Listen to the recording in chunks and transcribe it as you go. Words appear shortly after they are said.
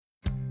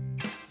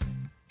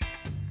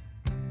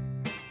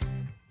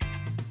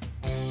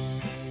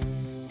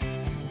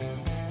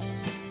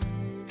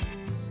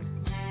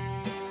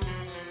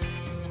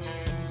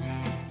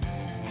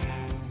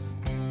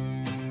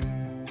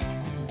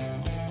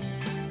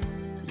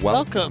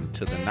Welcome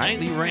to the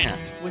Nightly Rant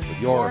with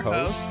your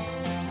hosts,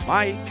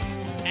 Mike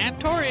and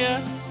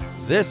Torya.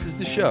 This is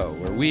the show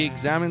where we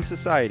examine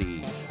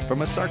society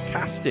from a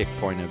sarcastic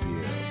point of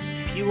view.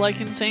 If you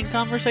like insane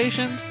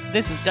conversations,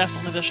 this is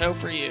definitely the show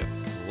for you.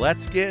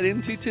 Let's get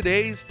into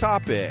today's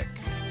topic.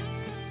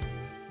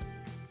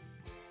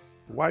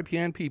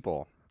 YPN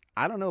people,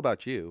 I don't know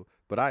about you,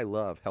 but I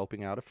love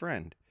helping out a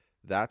friend.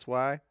 That's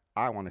why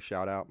I want to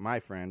shout out my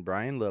friend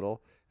Brian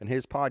Little and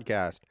his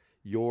podcast,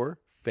 Your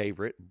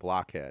Favorite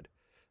Blockhead.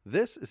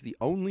 This is the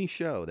only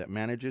show that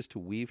manages to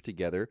weave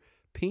together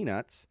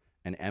peanuts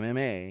and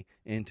MMA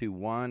into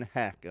one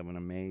heck of an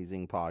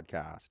amazing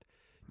podcast.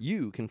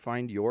 You can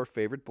find Your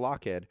Favorite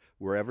Blockhead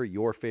wherever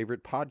your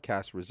favorite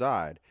podcasts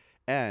reside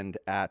and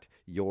at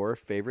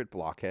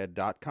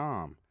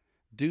yourfavoriteblockhead.com.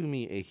 Do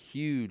me a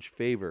huge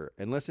favor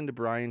and listen to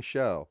Brian's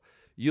show.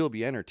 You'll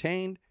be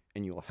entertained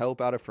and you'll help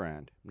out a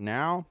friend.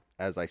 Now,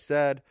 as I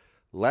said,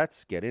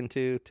 let's get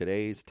into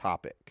today's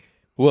topic.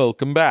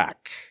 Welcome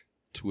back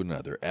to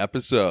another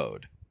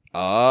episode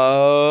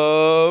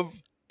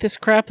of This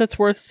Crap That's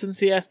Worse Than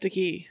Siesta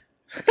Key.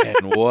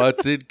 And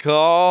what's it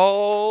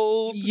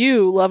called?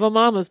 You Love a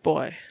Mama's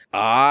Boy.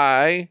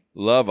 I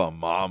love a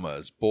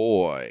mama's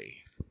boy.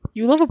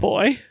 You love a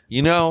boy?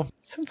 You know,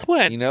 Since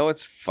when?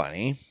 it's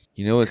funny.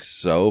 You know it's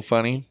so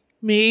funny?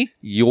 Me?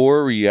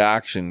 Your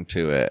reaction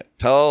to it.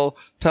 Tell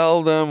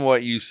them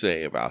what you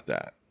say about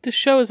that. This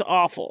show is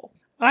awful.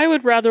 I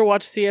would rather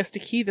watch Siesta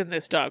Key than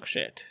this dog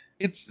shit.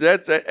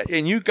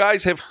 And you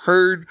guys have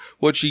heard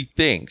what she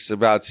thinks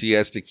about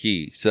Siesta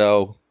Key.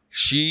 So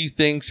she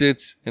thinks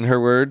it's, in her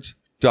words,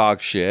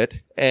 dog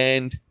shit.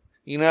 And,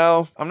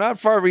 I'm not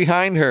far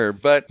behind her,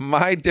 but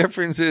my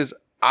difference is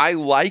I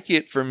like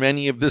it for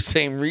many of the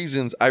same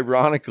reasons,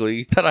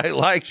 ironically, that I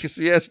like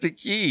Siesta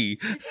Key.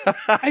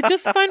 I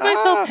just find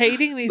myself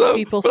hating these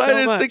people so much. But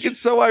I just think it's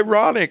so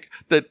ironic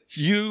that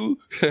you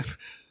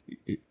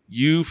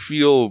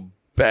feel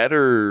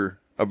better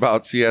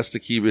about Siesta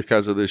Key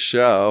because of this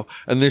show,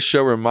 and this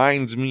show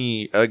reminds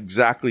me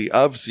exactly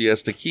of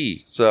Siesta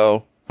Key.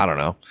 So, I don't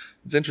know.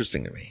 It's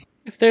interesting to me.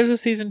 If there's a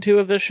season 2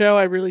 of this show,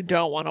 I really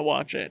don't want to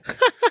watch it.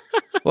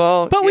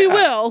 Well, but we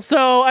will,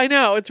 so I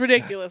know. It's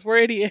ridiculous. We're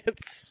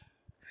idiots.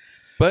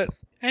 But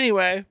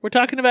anyway, we're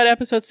talking about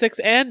episode 6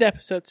 and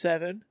episode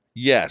 7.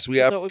 Yes, we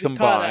have to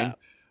combine.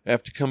 We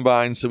have to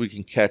combine so we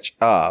can catch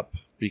up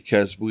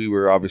because we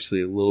were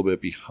obviously a little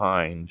bit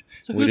behind.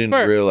 So we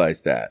didn't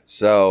realize that.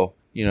 So,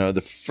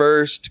 the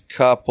first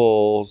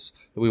couples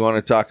that we want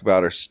to talk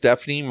about are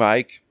Stephanie,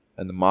 Mike,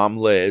 and the mom,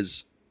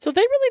 Liz. So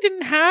they really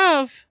didn't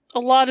have a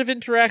lot of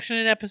interaction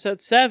in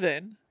episode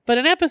 7. But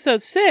in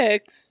episode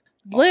 6,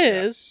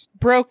 Liz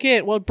broke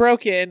in. Well,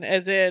 broke in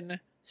as in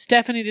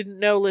Stephanie didn't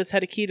know Liz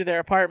had a key to their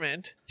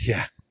apartment.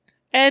 Yeah.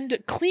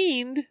 And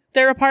cleaned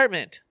their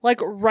apartment. Like,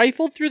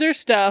 rifled through their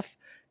stuff,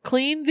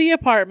 cleaned the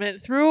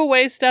apartment, threw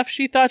away stuff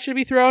she thought should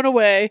be thrown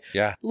away.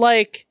 Yeah.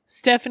 Like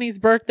Stephanie's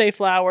birthday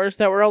flowers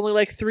that were only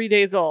like 3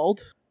 days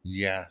old.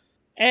 Yeah.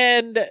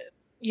 And,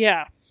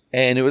 yeah.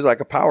 And it was like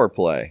a power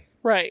play.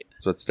 Right.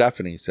 That's what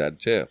Stephanie said,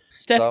 too.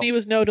 Stephanie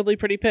was notably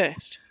pretty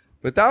pissed.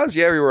 But that was,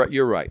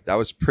 you're right. That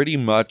was pretty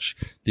much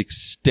the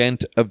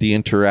extent of the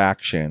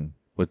interaction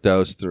with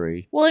those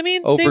three. Well, I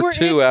mean, over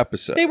 2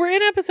 episodes. They were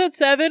in episode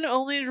 7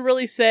 only to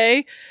really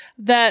say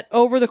that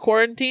over the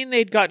quarantine,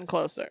 they'd gotten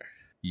closer.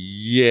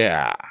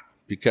 Yeah.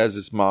 Because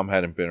his mom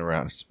hadn't been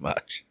around as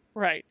much.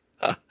 Right.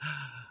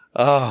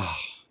 Oh,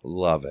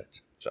 love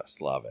it.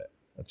 Just love it.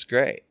 That's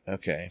great.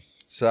 Okay.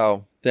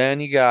 So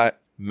then you got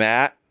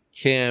Matt,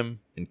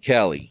 Kim, and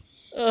Kelly.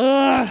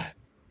 Ugh.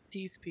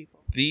 These people.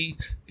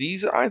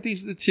 These aren't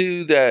these the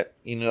two that,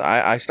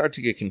 I start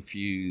to get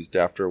confused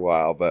after a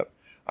while, but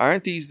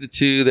aren't these the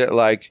two that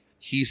like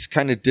he's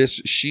kind of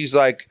she's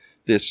like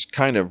this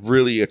kind of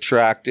really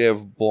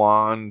attractive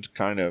blonde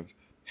kind of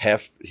a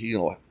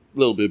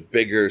little bit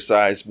bigger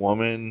sized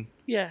woman.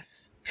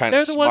 Yes. Kind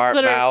of smart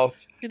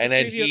mouth. And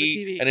then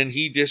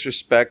he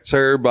disrespects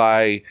her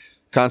by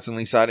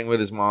constantly siding with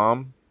his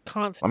mom.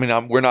 Constantly. I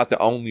mean, we're not the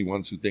only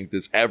ones who think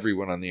this.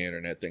 Everyone on the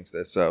internet thinks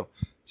this, so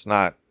it's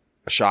not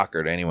a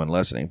shocker to anyone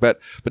listening. But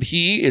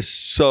he is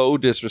so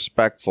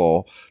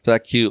disrespectful to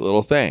that cute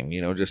little thing.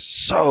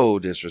 Just so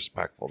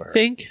disrespectful to her. I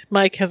think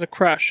Mike has a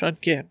crush on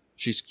Kim.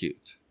 She's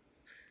cute.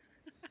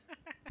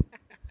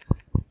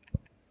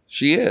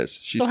 She is.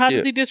 She's so how cute.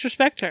 does he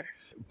disrespect her?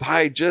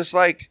 By just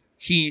like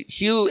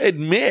he'll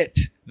admit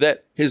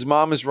that his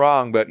mom is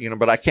wrong, but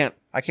I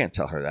can't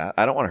tell her that.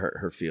 I don't want to hurt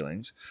her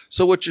feelings.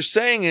 So what you're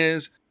saying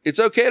is it's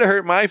okay to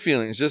hurt my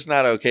feelings, just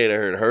not okay to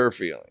hurt her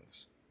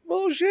feelings.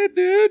 Bullshit,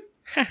 dude.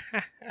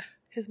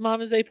 His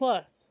mom is A+.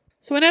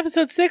 So in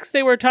episode 6,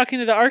 they were talking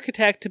to the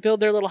architect to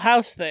build their little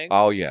house thing.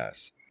 Oh,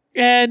 yes.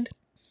 And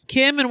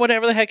Kim and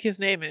whatever the heck his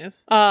name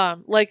is,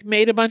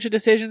 made a bunch of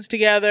decisions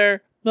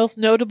together, most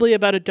notably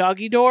about a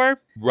doggy door.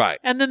 Right.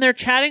 And then they're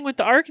chatting with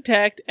the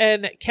architect,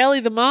 and Kelly,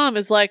 the mom,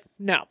 is like,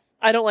 no,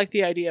 I don't like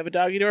the idea of a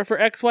doggy door for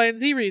X, Y, and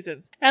Z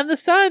reasons. And the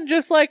son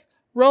just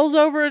rolls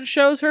over and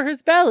shows her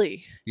his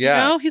belly.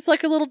 Yeah. You know, he's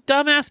like a little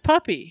dumbass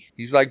puppy.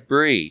 He's like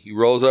Bree. He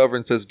rolls over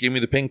and says, give me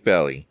the pink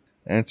belly.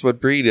 And it's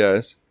what Bree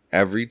does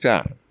every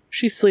time.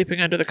 She's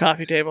sleeping under the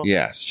coffee table.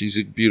 Yes, she's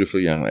a beautiful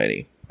young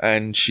lady.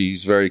 And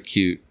she's very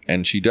cute.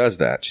 And she does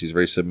that. She's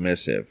very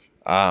submissive.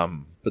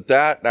 But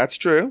that's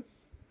true.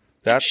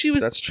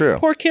 That's true.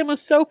 Poor Kim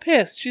was so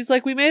pissed. She's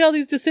like, we made all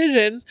these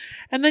decisions,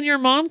 and then your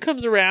mom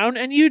comes around,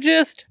 and you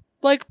just,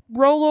 like,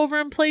 roll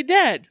over and play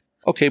dead.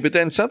 Okay, but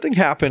then something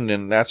happened,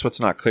 and that's what's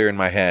not clear in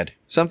my head.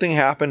 Something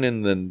happened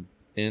in the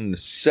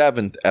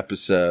 7th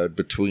episode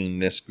between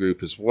this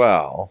group as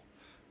well.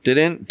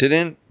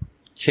 Didn't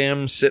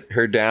Kim sit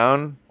her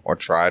down or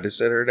try to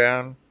sit her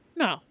down?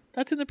 No,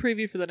 that's in the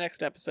preview for the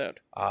next episode.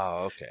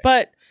 Oh, okay.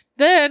 But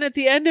then at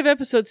the end of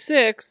episode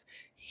 6,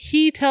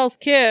 he tells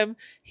Kim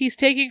he's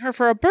taking her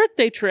for a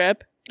birthday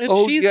trip, and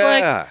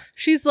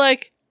she's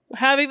like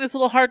having this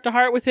little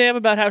heart-to-heart with him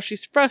about how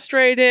she's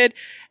frustrated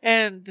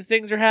and the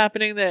things are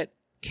happening that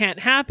can't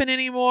happen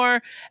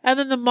anymore. And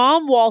then the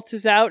mom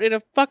waltzes out in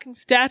a fucking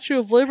Statue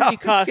of Liberty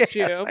costume.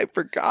 Yes, I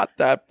forgot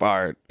that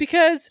part.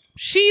 Because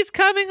she's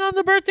coming on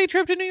the birthday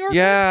trip to New York.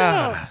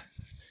 Yeah.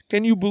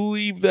 Can you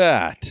believe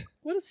that?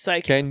 What a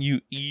psycho. Can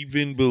you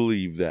even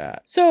believe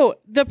that? So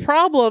the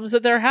problems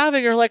that they're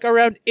having are like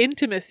around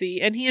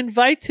intimacy, and he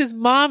invites his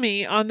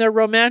mommy on their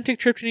romantic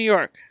trip to New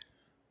York.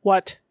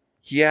 What?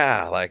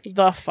 Yeah, like...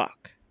 the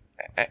fuck?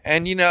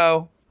 And you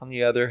know, on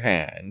the other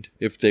hand,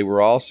 if they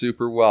were all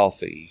super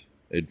wealthy,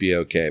 it'd be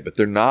okay. But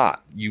they're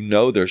not. You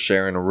know they're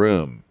sharing a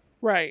room.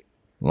 Right.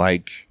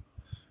 Like,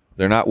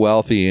 they're not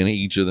wealthy and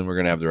each of them are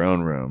going to have their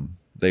own room.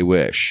 They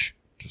wish.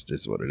 Just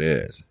is what it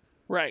is.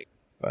 Right.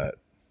 But,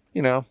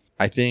 you know,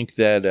 I think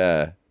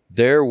that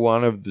they're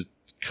one of the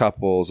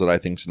couples that I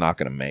think's not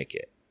going to make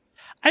it.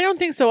 I don't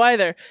think so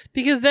either.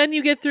 Because then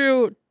you get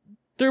through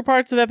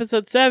parts of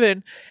episode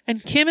 7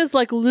 and Kim is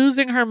like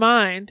losing her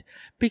mind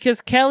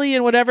because Kelly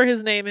and whatever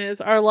his name is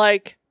are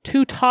like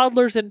two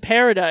toddlers in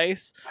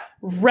paradise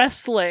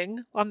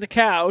wrestling on the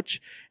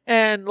couch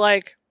and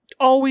like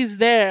always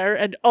there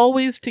and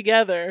always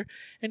together,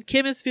 and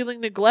Kim is feeling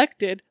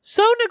neglected.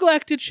 So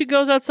neglected she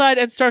goes outside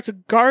and starts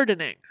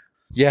gardening.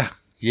 Yeah.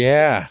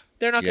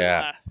 They're not going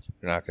to last.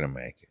 They're not going to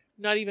make it.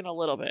 Not even a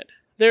little bit.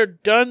 They're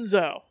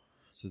donezo.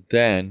 So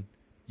then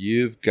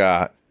you've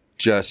got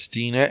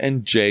Justina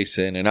and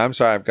Jason, and I'm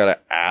sorry, I've got to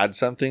add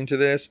something to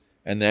this.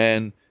 And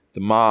then the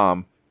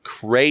mom,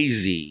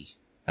 crazy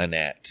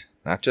Annette.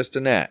 Not just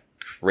Annette,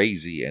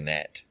 crazy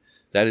Annette.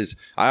 That is,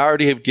 I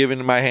already have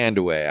given my hand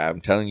away.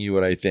 I'm telling you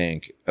what I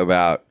think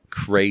about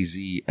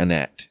crazy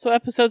Annette. So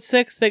episode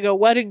 6, they go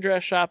wedding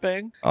dress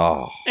shopping.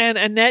 Oh. And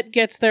Annette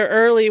gets there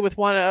early with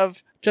one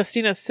of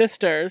Justina's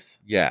sisters.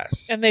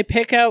 Yes. And they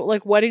pick out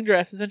like wedding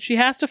dresses, and she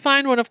has to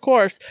find one, of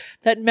course,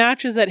 that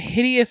matches that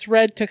hideous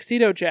red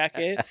tuxedo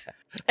jacket.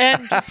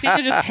 And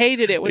Justina just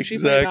hated it when she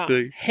put it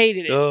on.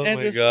 Hated it. Oh and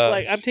my just gosh.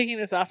 like, I'm taking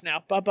this off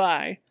now.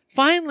 Bye-bye.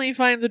 Finally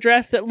finds a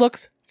dress that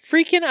looks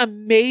freaking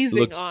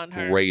amazing on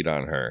her. Looks great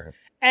on her.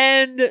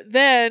 And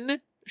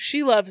then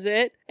she loves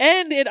it.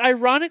 And it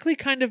ironically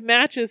kind of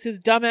matches his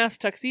dumbass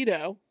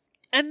tuxedo.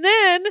 And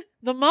then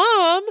the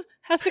mom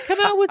has to come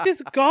out with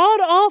this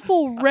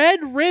god-awful red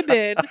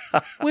ribbon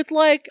with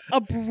like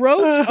a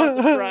brooch on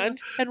the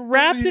front and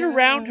wrapped it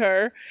around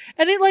her.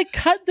 And it like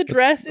cut the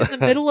dress in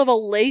the middle of a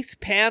lace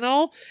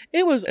panel.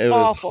 It was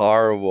awful. Was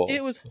horrible.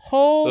 It was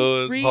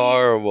horrible. It was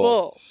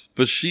horrible.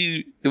 But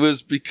it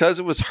was because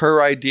it was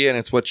her idea and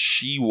it's what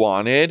she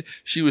wanted.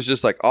 She was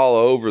just like all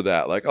over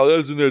that. Like, oh,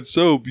 isn't that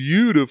so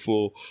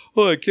beautiful?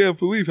 Oh, I can't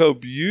believe how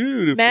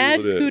beautiful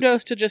Mad it is.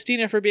 kudos to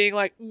Justina for being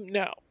like,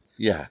 no.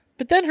 Yeah.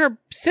 But then her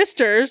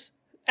sisters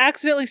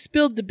accidentally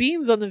spilled the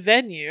beans on the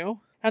venue.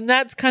 And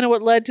that's kind of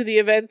what led to the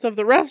events of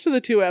the rest of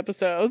the 2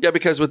 episodes. Yeah,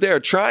 because what they're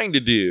trying to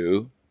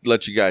do,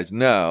 let you guys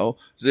know,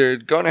 is they're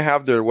going to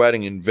have their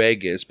wedding in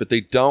Vegas, but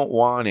they don't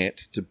want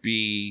it to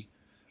be...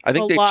 I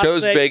think they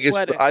chose Vegas.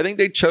 I think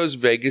they chose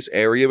Vegas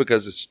area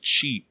because it's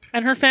cheap.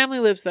 And her family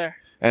lives there.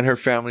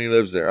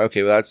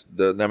 Okay, well,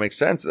 that makes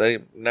sense.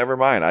 Never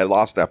mind. I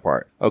lost that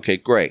part. Okay,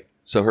 great.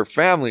 So her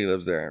family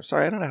lives there.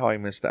 Sorry, I don't know how I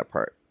missed that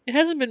part. It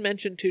hasn't been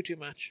mentioned too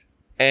much.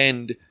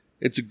 And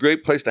it's a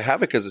great place to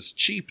have it because it's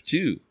cheap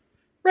too.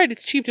 Right,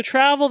 it's cheap to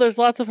travel. There's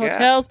lots of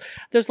hotels. Yeah.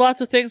 There's lots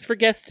of things for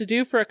guests to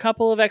do for a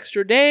couple of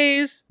extra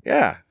days.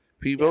 Yeah,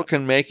 people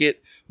can make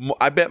it.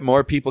 I bet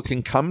more people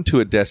can come to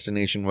a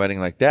destination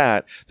wedding like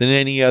that than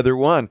any other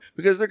one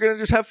because they're going to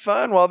just have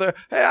fun while they're,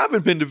 hey, I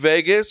haven't been to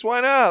Vegas. Why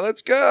not?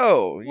 Let's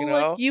go. You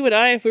know? Like you and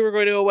I, if we were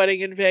going to a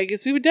wedding in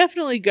Vegas, we would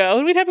definitely go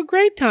and we'd have a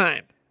great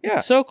time. Yeah.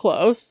 It's so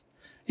close.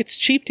 It's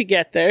cheap to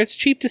get there. It's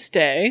cheap to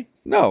stay.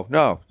 No,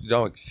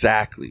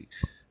 exactly.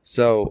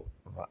 So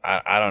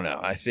I don't know.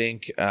 I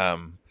think,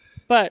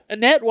 but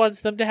Annette wants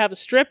them to have a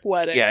strip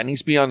wedding. Yeah, it needs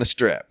to be on the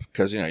strip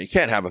because, you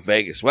can't have a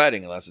Vegas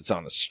wedding unless it's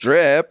on the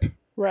strip.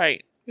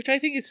 Right. Which I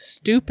think is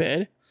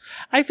stupid.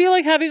 I feel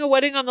like having a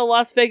wedding on the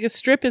Las Vegas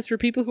Strip is for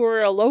people who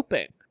are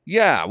eloping.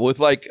 Yeah,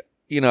 with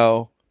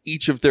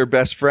each of their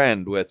best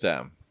friend with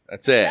them.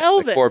 That's it.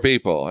 Elvis. Like 4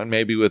 people, and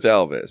maybe with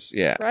Elvis.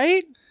 Yeah.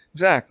 Right?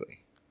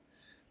 Exactly.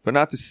 but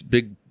not this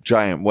big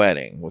giant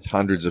wedding with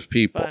hundreds of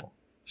people.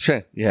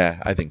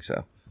 Yeah, I think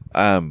so.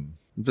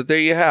 But there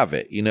you have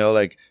it.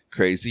 Like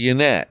crazy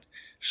Annette.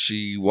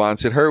 She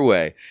wants it her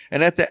way.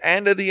 And at the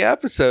end of the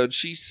episode,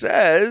 she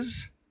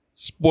says,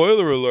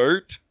 spoiler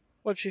alert.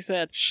 What she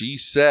said? She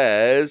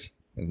says,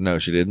 no,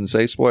 she didn't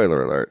say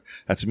spoiler alert.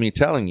 That's me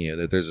telling you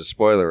that there's a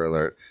spoiler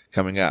alert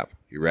coming up.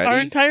 You ready? Our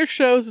entire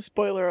show is a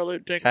spoiler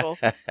alert, Jingle.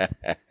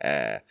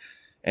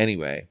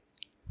 Anyway,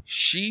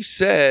 she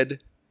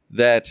said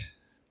that,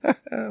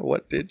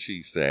 what did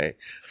she say?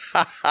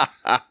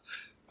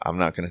 I'm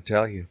not going to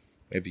tell you.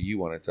 Maybe you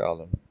want to tell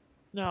them.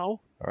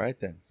 No. All right,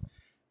 then.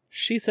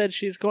 She said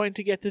she's going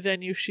to get the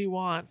venue she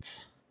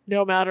wants,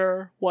 no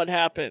matter what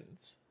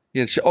happens.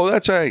 Yeah.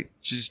 That's right.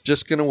 She's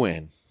just going to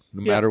win,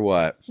 no matter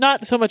what.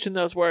 Not so much in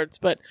those words,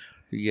 but...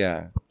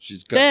 Yeah,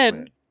 she's going to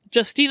win. Then,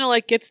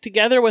 Justina, gets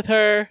together with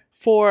her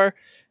for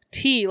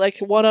tea,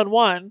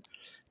 one-on-one,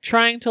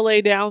 trying to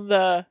lay down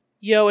the,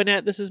 yo,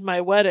 Annette, this is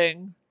my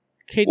wedding.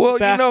 Well,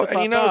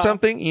 you know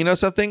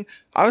something?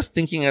 I was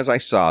thinking as I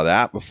saw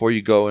that, before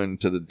you go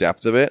into the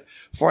depth of it,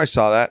 before I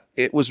saw that,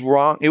 it was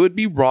wrong. It would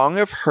be wrong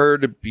of her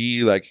to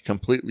be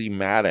completely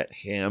mad at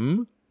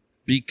him,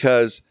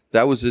 because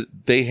that was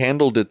it. They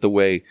handled it the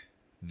way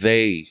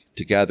they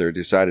together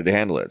decided to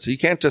handle it. So you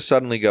can't just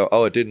suddenly go,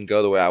 oh, it didn't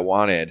go the way I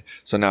wanted,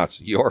 so now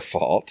it's your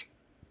fault.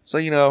 So,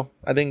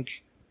 I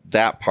think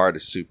that part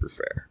is super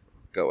fair.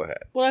 Go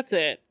ahead. Well, that's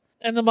it.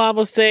 And the mom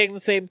was saying the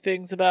same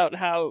things about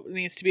how it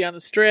needs to be on the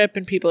Strip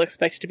and people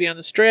expect it to be on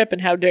the Strip and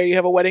how dare you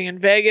have a wedding in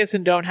Vegas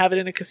and don't have it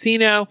in a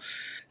casino.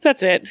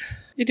 That's it.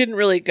 It didn't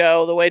really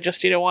go the way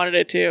Justina wanted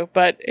it to,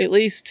 but at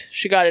least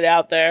she got it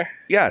out there.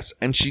 Yes.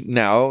 And she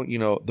now,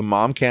 the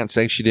mom can't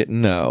say she didn't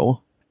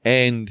know.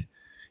 And,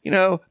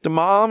 the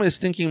mom is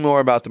thinking more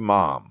about the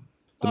mom.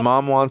 The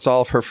mom wants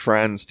all of her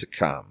friends to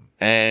come.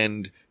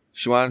 And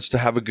she wants to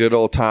have a good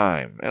old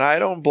time, and I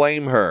don't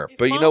blame her.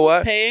 But you know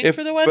what? Paying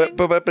for the wedding?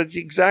 But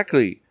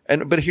exactly.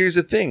 But here's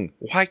the thing: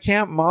 why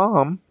can't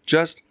mom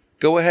just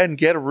go ahead and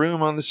get a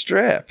room on the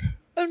Strip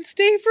and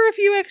stay for a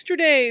few extra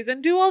days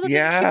and do all the things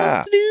she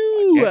wants to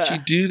do? Why can't she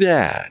do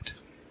that?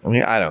 I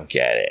mean, I don't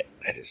get it.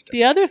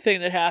 The other thing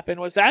that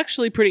happened was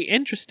actually pretty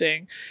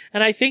interesting,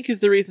 and I think is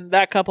the reason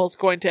that couple's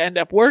going to end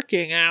up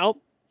working out,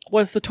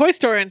 was the toy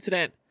store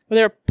incident where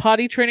they're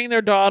potty training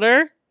their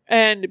daughter.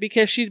 And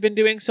because she'd been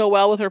doing so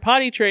well with her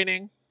potty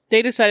training,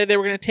 they decided they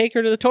were going to take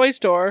her to the toy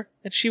store,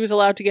 and she was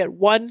allowed to get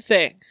one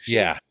thing.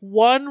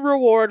 One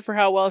reward for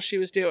how well she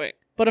was doing.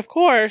 But of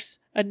course,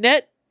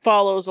 Annette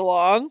follows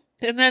along,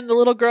 and then the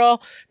little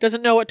girl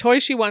doesn't know what toy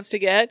she wants to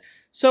get.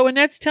 So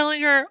Annette's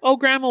telling her, oh,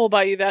 Grandma will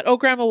buy you that. Oh,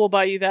 Grandma will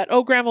buy you that.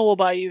 Oh, Grandma will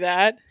buy you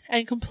that.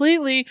 And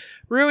completely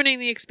ruining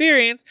the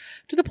experience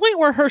to the point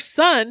where her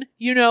son,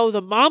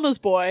 the mama's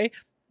boy,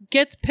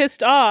 gets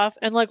pissed off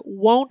and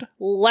won't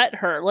let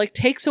her,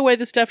 takes away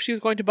the stuff she was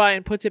going to buy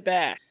and puts it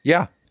back.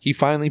 Yeah, he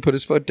finally put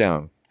his foot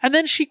down. And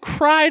then she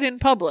cried in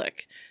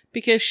public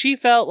because she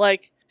felt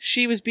like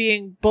she was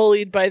being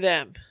bullied by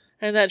them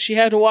and that she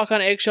had to walk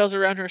on eggshells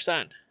around her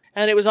son.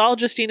 And it was all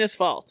Justina's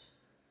fault.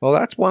 Well,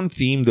 that's one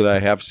theme that I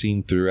have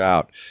seen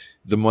throughout.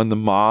 When the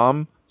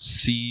mom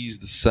sees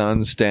the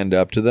son stand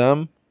up to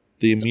them,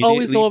 they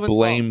immediately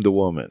blame the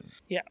woman.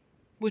 Yeah,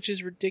 which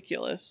is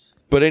ridiculous.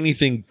 But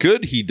anything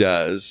good he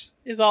does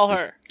is all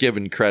her.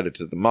 Giving credit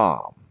to the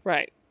mom.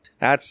 Right.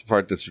 That's the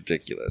part that's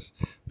ridiculous.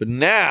 But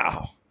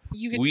now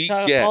we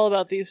talk all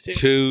about these two.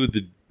 To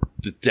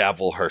the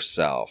devil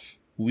herself.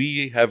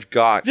 We have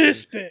got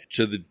this bitch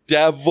to the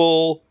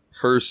devil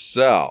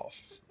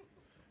herself.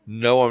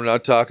 No, I'm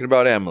not talking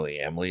about Emily.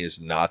 Emily is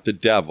not the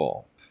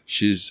devil.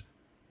 She's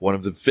one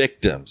of the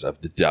victims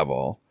of the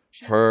devil.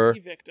 Her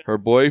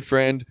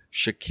boyfriend,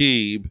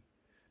 Shakib,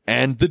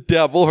 and the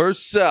devil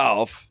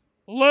herself,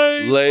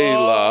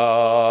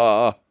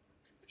 Layla.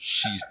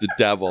 She's the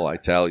devil, I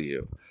tell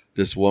you.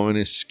 This woman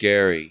is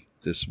scary.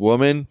 This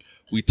woman,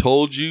 we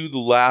told you the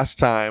last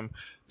time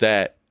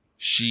that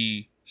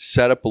she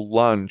set up a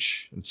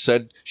lunch and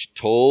said, she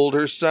told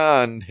her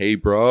son, hey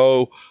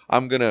bro,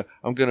 I'm gonna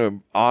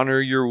honor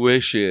your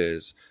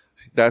wishes.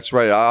 That's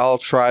right. I'll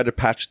try to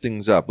patch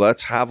things up.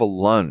 Let's have a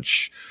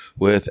lunch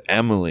with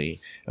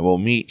Emily and we'll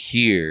meet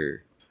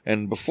here.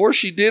 And before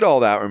she did all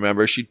that,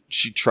 remember, she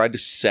tried to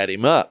set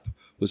him up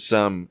with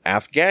some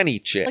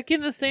Afghani chick.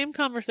 In the same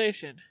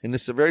conversation. In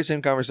this very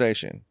same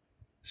conversation.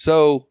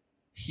 So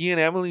he and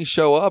Emily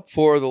show up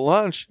for the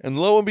lunch, and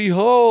lo and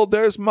behold,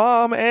 there's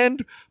mom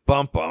and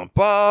bum bum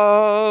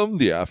bum,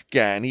 the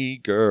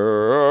Afghani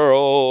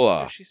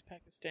girl. She's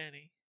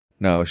Pakistani.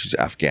 No, she's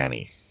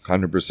Afghani.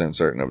 100%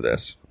 certain of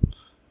this.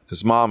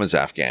 Because mom is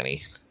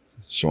Afghani.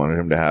 She wanted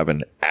him to have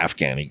an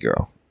Afghani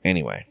girl.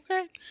 Anyway.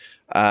 Okay.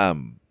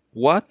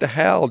 What the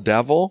hell,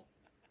 devil?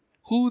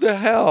 Who the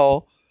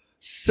hell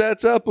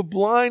sets up a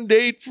blind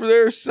date for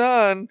their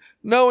son,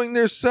 knowing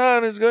their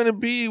son is going to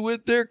be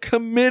with their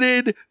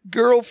committed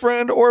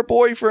girlfriend or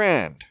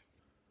boyfriend?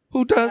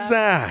 Who does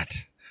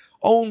that?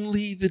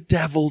 Only the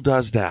devil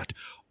does that.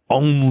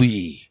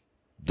 Only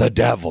the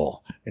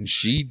devil. And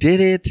she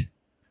did it.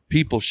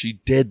 People,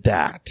 she did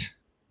that.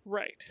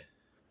 Right.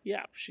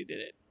 Yeah, she did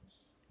it.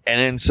 And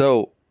then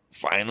so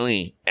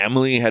finally,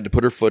 Emily had to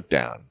put her foot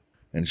down.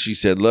 And she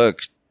said,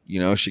 look,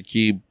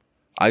 Shakib,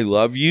 I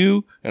love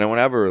you and I want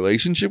to have a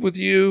relationship with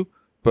you,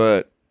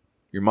 but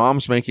your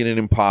mom's making it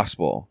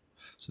impossible.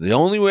 So the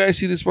only way I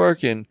see this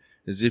working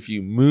is if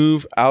you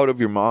move out of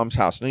your mom's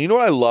house. Now, you know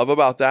what I love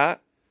about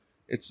that?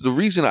 It's the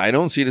reason I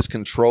don't see it as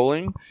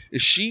controlling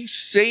is she's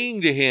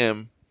saying to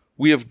him,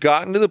 we have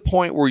gotten to the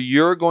point where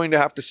you're going to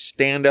have to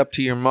stand up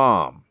to your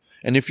mom.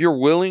 And if you're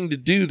willing to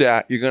do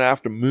that, you're going to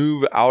have to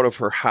move out of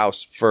her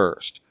house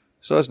first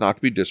so as not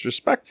to be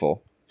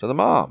disrespectful to the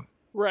mom.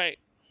 Right.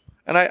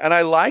 And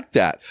I like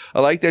that.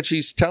 I like that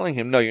she's telling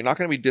him, no, you're not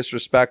going to be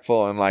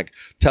disrespectful and like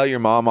tell your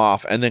mom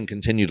off and then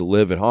continue to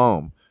live at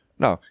home.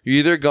 No, you're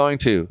either going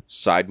to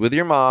side with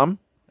your mom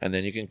and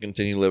then you can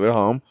continue to live at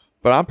home,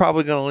 but I'm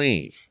probably going to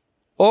leave.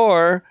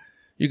 Or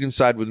you can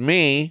side with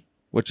me,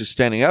 which is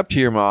standing up to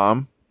your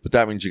mom, but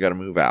that means you got to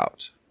move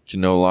out. You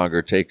can no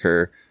longer take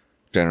her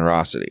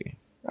generosity.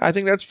 I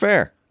think that's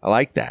fair. I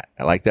like that.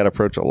 I like that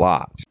approach a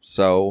lot.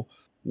 So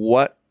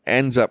what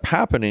ends up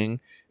happening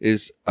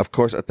is, of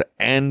course, at the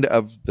end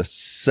of the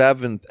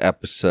 7th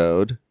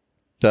episode,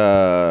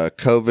 the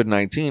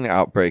COVID-19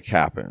 outbreak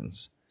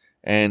happens.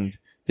 And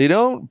they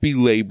don't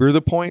belabor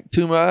the point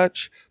too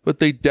much, but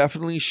they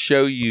definitely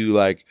show you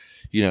like,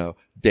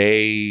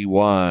 day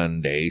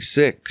 1, day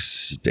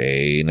 6,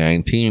 day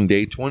 19,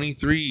 day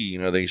 23.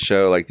 They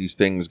show like these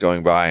things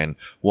going by in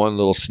one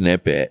little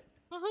snippet.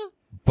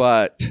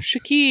 But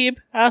Shakib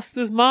asked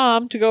his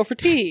mom to go for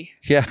tea.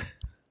 Yeah.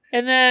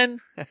 And then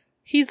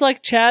he's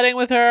like chatting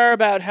with her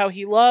about how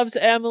he loves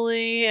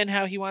Emily and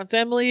how he wants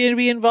Emily to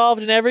be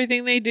involved in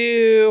everything they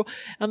do.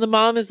 And the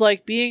mom is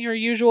like being her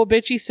usual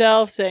bitchy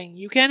self, saying,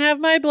 you can't have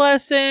my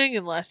blessing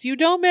unless you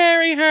don't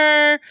marry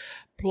her.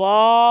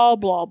 Blah,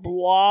 blah,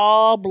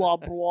 blah, blah,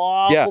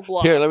 blah, yeah. blah,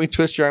 blah. Here, let me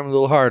twist your arm a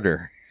little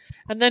harder.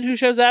 And then who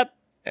shows up?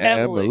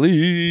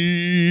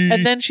 Emily.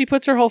 And then she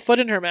puts her whole foot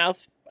in her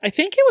mouth. I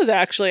think it was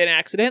actually an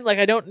accident. Like,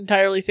 I don't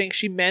entirely think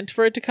she meant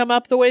for it to come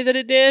up the way that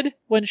it did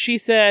when she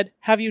said,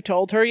 have you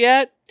told her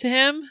yet to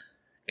him?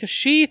 Because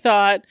she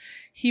thought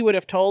he would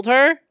have told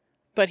her,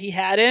 but he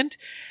hadn't.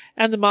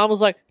 And the mom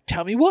was like,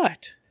 tell me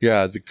what?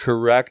 Yeah, the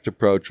correct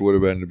approach would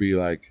have been to be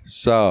like,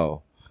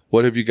 so,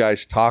 what have you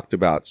guys talked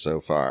about so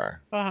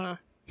far? Uh-huh.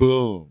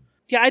 Boom.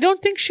 Yeah, I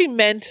don't think she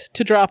meant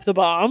to drop the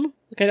bomb.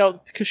 Like, I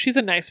don't, because she's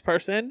a nice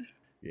person.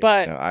 Yeah,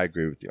 but no, I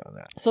agree with you on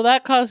that. So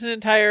that caused an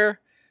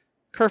entire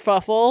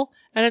kerfuffle.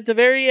 And at the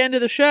very end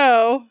of the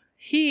show,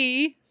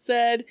 he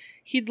said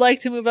he'd like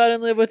to move out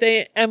and live with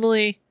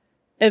Emily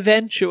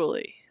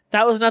eventually.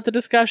 That was not the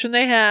discussion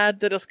they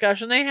had. The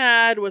discussion they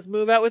had was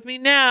move out with me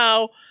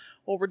now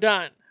or we're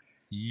done.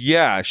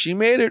 Yeah, she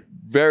made it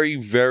very,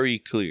 very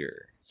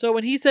clear. So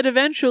when he said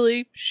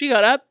eventually, she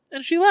got up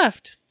and she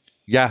left.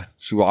 Yeah,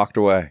 she walked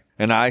away.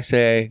 And I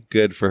say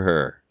good for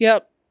her.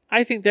 Yep.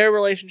 I think their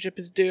relationship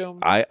is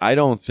doomed. I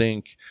don't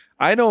think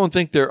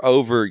they're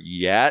over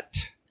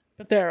yet.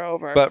 But they're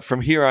over. But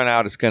from here on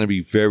out, it's going to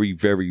be very,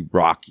 very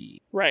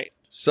rocky. Right.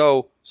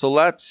 So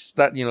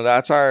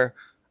that's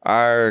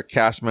our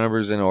cast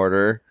members in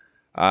order.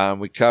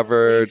 We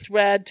covered least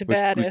red to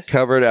baddest. We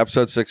covered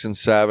episode 6 and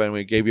 7.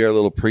 We gave you our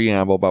little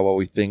preamble about what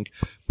we think.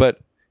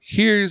 But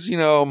here's,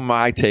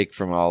 my take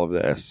from all of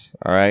this.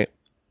 All right.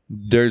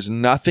 There's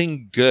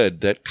nothing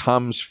good that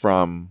comes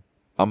from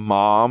a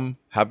mom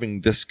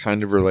having this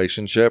kind of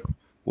relationship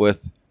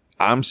with,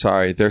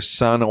 their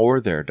son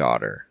or their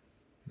daughter.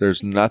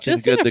 There's nothing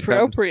good that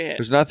comes.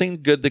 There's nothing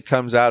good that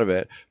comes out of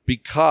it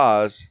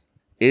because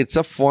it's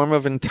a form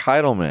of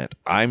entitlement.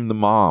 I'm the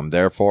mom,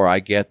 therefore I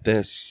get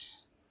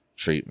this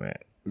treatment.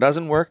 It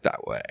doesn't work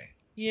that way.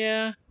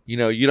 Yeah. You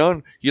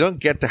don't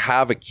get to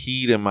have a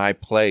key to my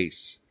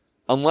place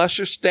unless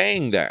you're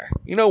staying there.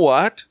 You know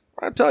what?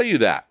 I'll tell you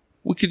that.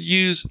 We could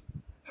use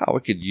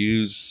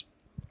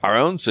our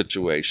own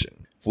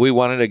situation. If we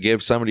wanted to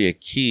give somebody a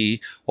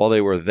key while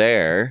they were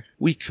there,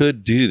 we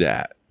could do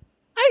that.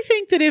 I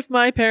think that if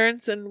my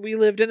parents and we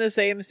lived in the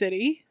same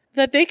city,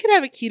 that they could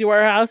have a key to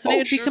our house and it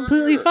would be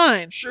completely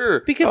fine.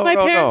 Sure. Because my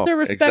parents are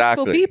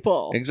respectful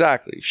people.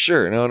 Exactly.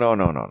 Sure. No.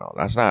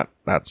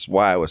 That's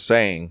why I was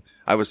saying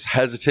I was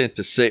hesitant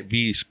to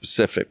be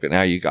specific, but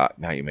now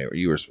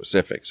you were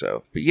specific.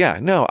 So, but yeah,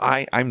 no,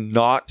 I'm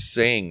not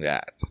saying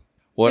that.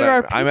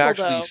 I'm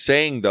actually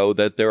saying though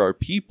that there are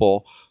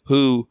people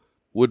who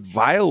would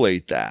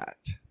violate that.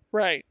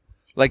 Right.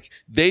 Like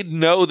they'd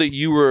know that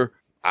you were,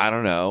 I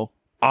don't know,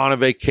 on a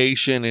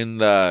vacation in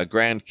the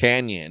Grand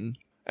Canyon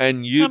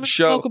and you'd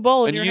show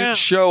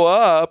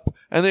up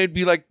and they'd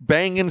be like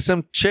banging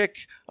some chick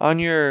on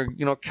your,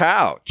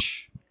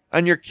 couch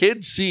and your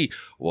kids see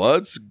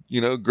what's,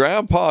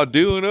 grandpa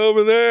doing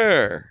over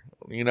there.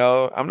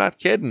 I'm not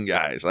kidding,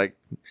 guys. Like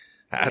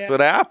that's what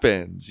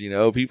happens.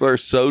 People are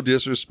so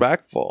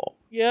disrespectful.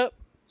 Yep.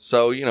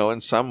 So,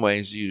 in some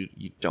ways you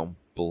don't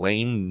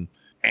blame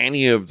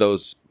any of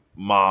those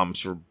moms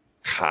for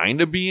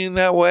kind of being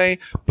that way,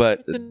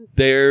 but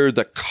they're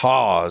the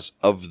cause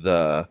of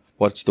the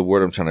what's the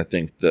word I'm trying to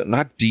think?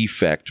 Not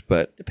defect,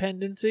 but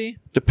Dependency.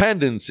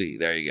 dependency.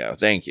 There you go.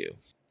 Thank you.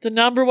 The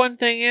number one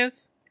thing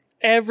is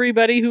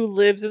everybody who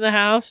lives in the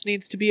house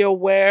needs to be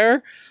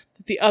aware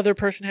that the other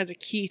person has a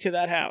key to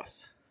that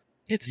house.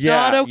 It's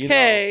not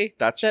okay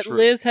that true.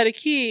 Liz had a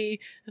key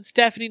and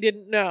Stephanie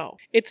didn't know.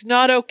 It's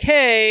not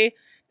okay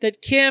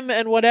that Kelly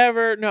and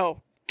whatever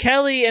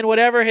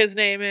his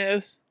name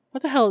is.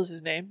 What the hell is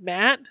his name?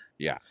 Matt?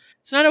 Yeah.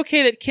 It's not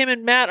okay that Kim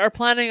and Matt are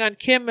planning on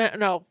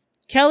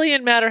Kelly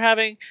and Matt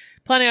are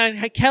planning on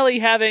Kelly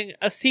having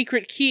a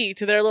secret key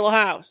to their little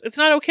house. It's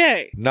not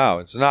okay. No,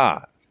 it's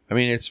not. I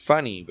mean, it's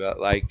funny, but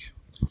like,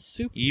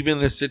 even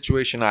the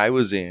situation I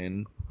was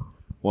in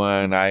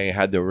when I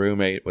had the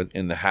roommate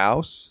in the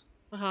house,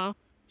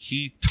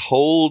 he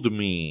told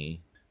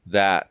me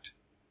that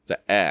the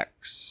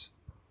ex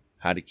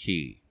had a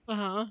key.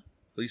 At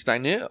least I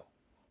knew.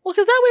 Well,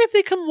 because that way, if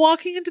they come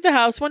walking into the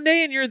house one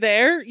day and you're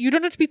there, you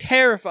don't have to be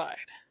terrified.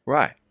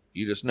 Right.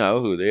 You just know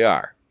who they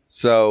are.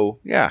 So,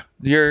 yeah,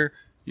 you're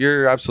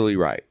absolutely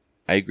right.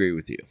 I agree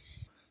with you.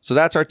 So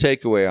that's our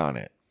takeaway on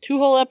it. 2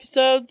 whole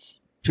episodes.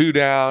 2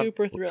 down.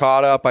 Super We're thrilled.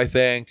 caught up, I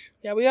think.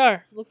 Yeah, we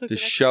are. Looks like the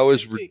show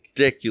is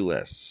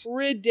ridiculous.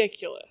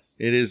 Ridiculous.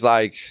 It is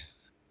like,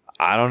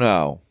 I don't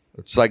know.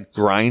 It's like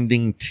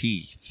grinding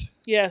teeth.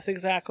 Yes,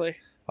 exactly.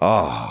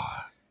 Oh.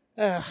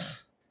 Ugh.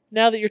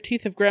 Now that your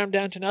teeth have ground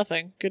down to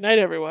nothing. Good night,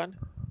 everyone.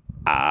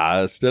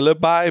 Hasta la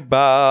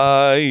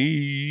bye-bye.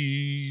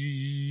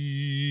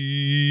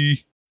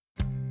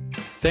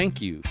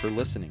 Thank you for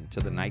listening to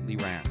the Nightly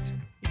Rant.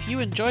 If you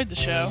enjoyed the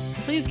show,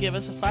 please give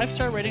us a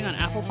 5-star rating on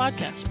Apple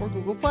Podcasts or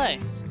Google Play.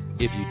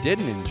 If you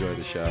didn't enjoy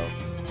the show,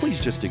 please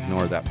just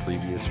ignore that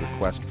previous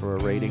request for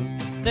a rating.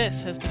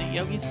 This has been a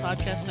Yogi's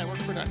Podcast Network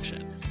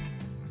production.